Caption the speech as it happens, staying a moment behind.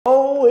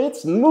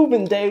it's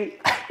moving day.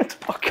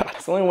 Oh God,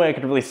 it's the only way I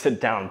could really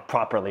sit down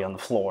properly on the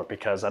floor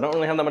because I don't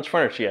really have that much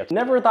furniture yet.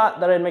 Never thought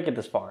that I'd make it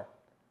this far.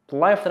 The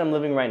life that I'm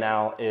living right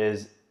now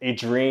is a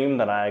dream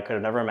that I could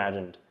have never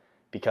imagined,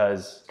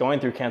 because going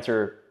through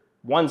cancer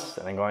once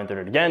and then going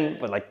through it again,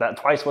 but like that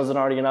twice wasn't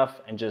already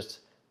enough, and just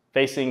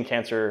facing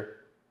cancer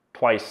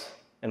twice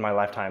in my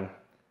lifetime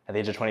at the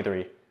age of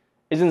 23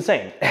 is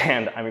insane.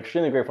 And I'm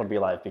extremely grateful to be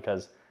alive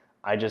because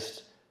I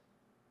just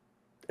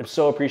am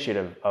so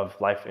appreciative of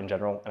life in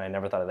general, and I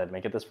never thought I'd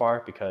make it this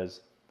far,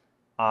 because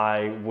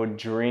I would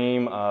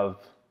dream of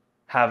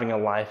having a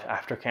life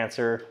after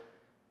cancer,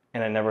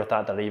 and I never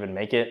thought that I'd even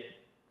make it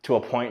to a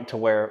point to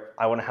where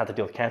I wouldn't have to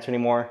deal with cancer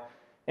anymore.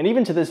 And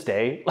even to this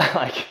day,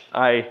 like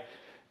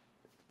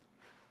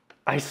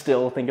I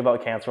still think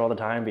about cancer all the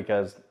time,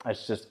 because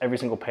it's just every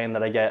single pain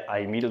that I get, I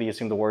immediately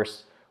assume the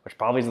worst, which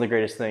probably isn't the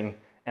greatest thing.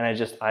 And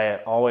I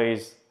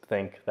always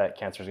think that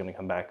cancer is going to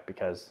come back,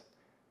 because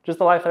just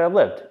the life that I've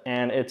lived.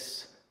 And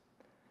it's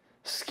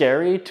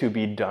scary to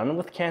be done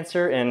with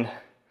cancer in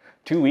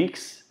 2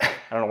 weeks. I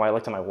don't know why I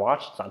looked at my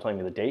watch. It's not telling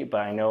me the date,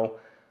 but I know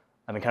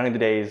I've been counting the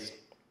days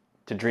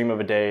to dream of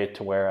a day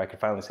to where I could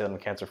finally say that I'm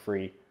cancer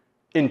free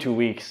in 2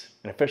 weeks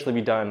and officially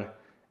be done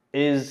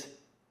is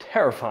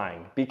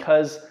terrifying,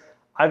 because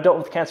I've dealt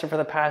with cancer for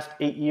the past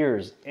 8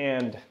 years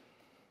and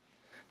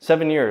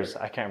 7 years,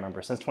 I can't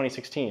remember, since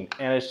 2016.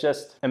 And it's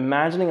just,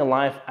 imagining a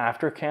life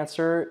after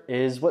cancer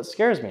is what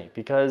scares me,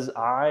 because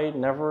I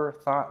never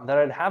thought that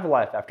I'd have a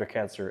life after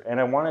cancer. And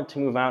I wanted to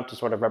move out to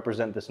sort of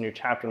represent this new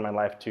chapter in my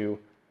life to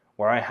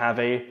where I have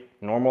a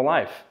normal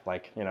life.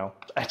 Like, you know,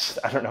 I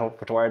don't know,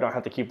 to where I don't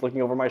have to keep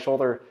looking over my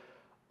shoulder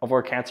of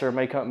where cancer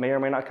may or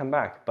may not come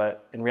back.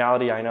 But in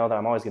reality, I know that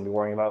I'm always gonna be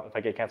worrying about if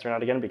I get cancer or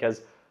not again,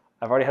 because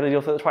I've already had to deal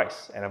with it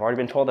twice, and I've already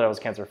been told that I was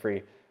cancer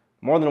free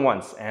more than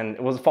once, and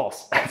it was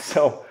false.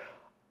 So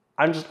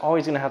I'm just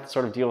always gonna have to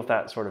sort of deal with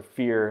that sort of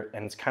fear,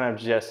 and it's kind of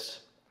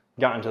just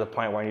gotten to the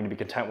point where I need to be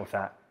content with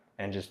that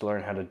and just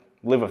learn how to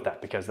live with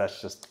that, because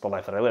that's just the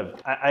life that I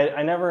live.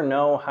 I never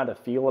know how to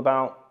feel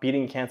about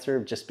beating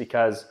cancer, just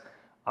because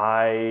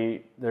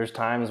there's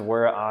times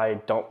where I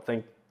don't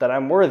think that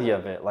I'm worthy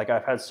of it. Like,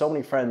 I've had so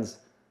many friends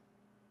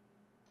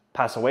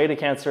pass away to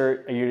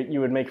cancer.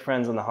 You would make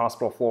friends on the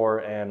hospital floor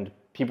and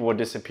people would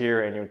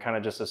disappear, and you would kind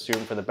of just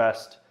assume for the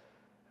best.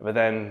 But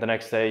then the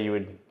next day you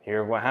would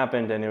hear what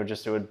happened, and it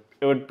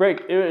would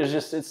break.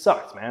 It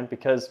sucked, man,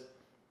 because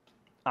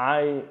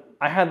I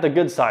had the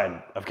good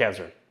side of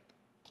cancer.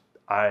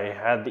 I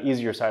had the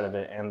easier side of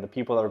it, and the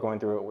people that were going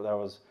through it, that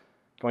was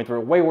going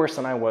through it way worse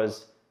than I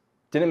was,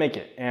 didn't make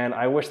it. And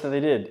I wish that they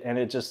did. And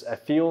it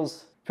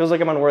feels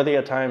like I'm unworthy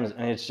at times,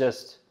 and it's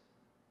just,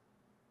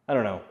 I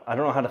don't know. I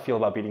don't know how to feel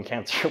about beating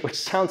cancer, which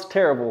sounds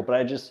terrible, but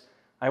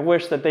I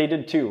wish that they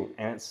did too.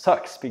 And it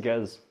sucks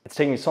because it's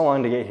taken me so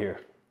long to get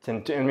here.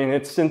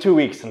 It's in 2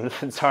 weeks, and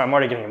sorry, I'm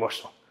already getting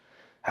emotional.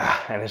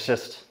 And it's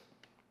just,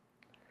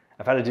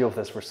 I've had to deal with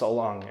this for so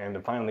long, and to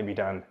finally be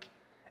done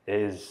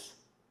is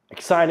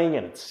exciting,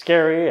 and it's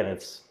scary, and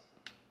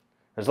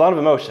there's a lot of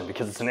emotion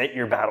because it's an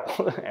 8-year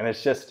battle. And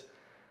it's just,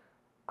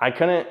 I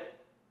couldn't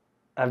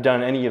have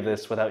done any of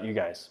this without you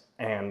guys.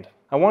 And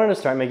I wanted to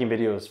start making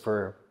videos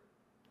for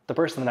the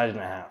person that I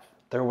didn't have.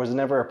 There was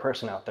never a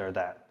person out there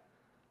that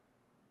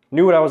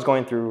knew what I was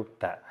going through,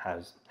 that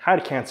has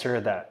had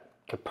cancer, that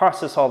could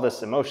process all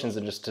this emotions,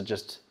 and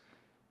just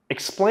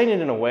explain it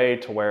in a way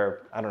to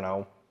where, I don't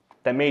know,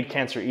 that made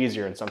cancer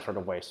easier in some sort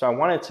of way. So I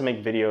wanted to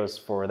make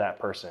videos for that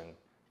person,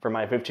 for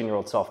my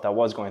 15-year-old self that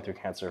was going through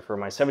cancer, for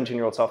my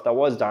 17-year-old self that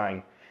was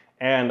dying.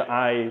 And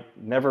I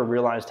never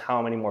realized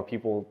how many more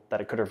people that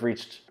it could have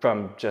reached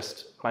from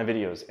just my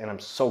videos. And I'm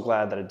so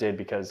glad that it did,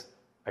 because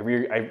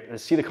I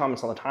see the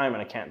comments all the time,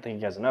 and I can't thank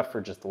you guys enough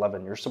for just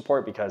loving your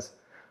support, because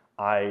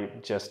I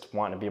just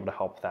want to be able to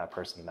help that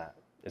person that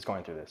is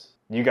going through this.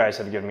 You guys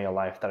have given me a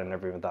life that I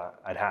never even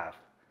thought I'd have.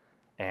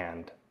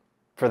 And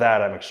for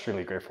that, I'm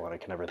extremely grateful, and I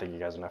can never thank you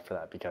guys enough for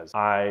that, because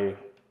I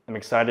am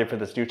excited for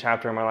this new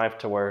chapter in my life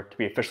to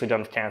be officially done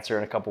with cancer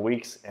in a couple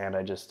weeks, and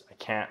I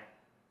can't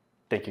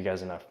thank you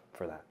guys enough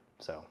for that.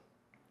 So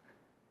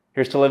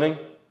here's to living.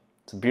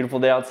 It's a beautiful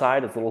day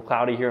outside. It's a little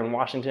cloudy here in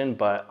Washington,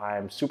 but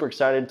I'm super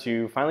excited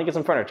to finally get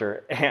some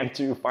furniture and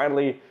to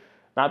finally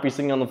not be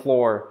sitting on the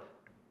floor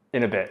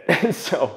in a bit. So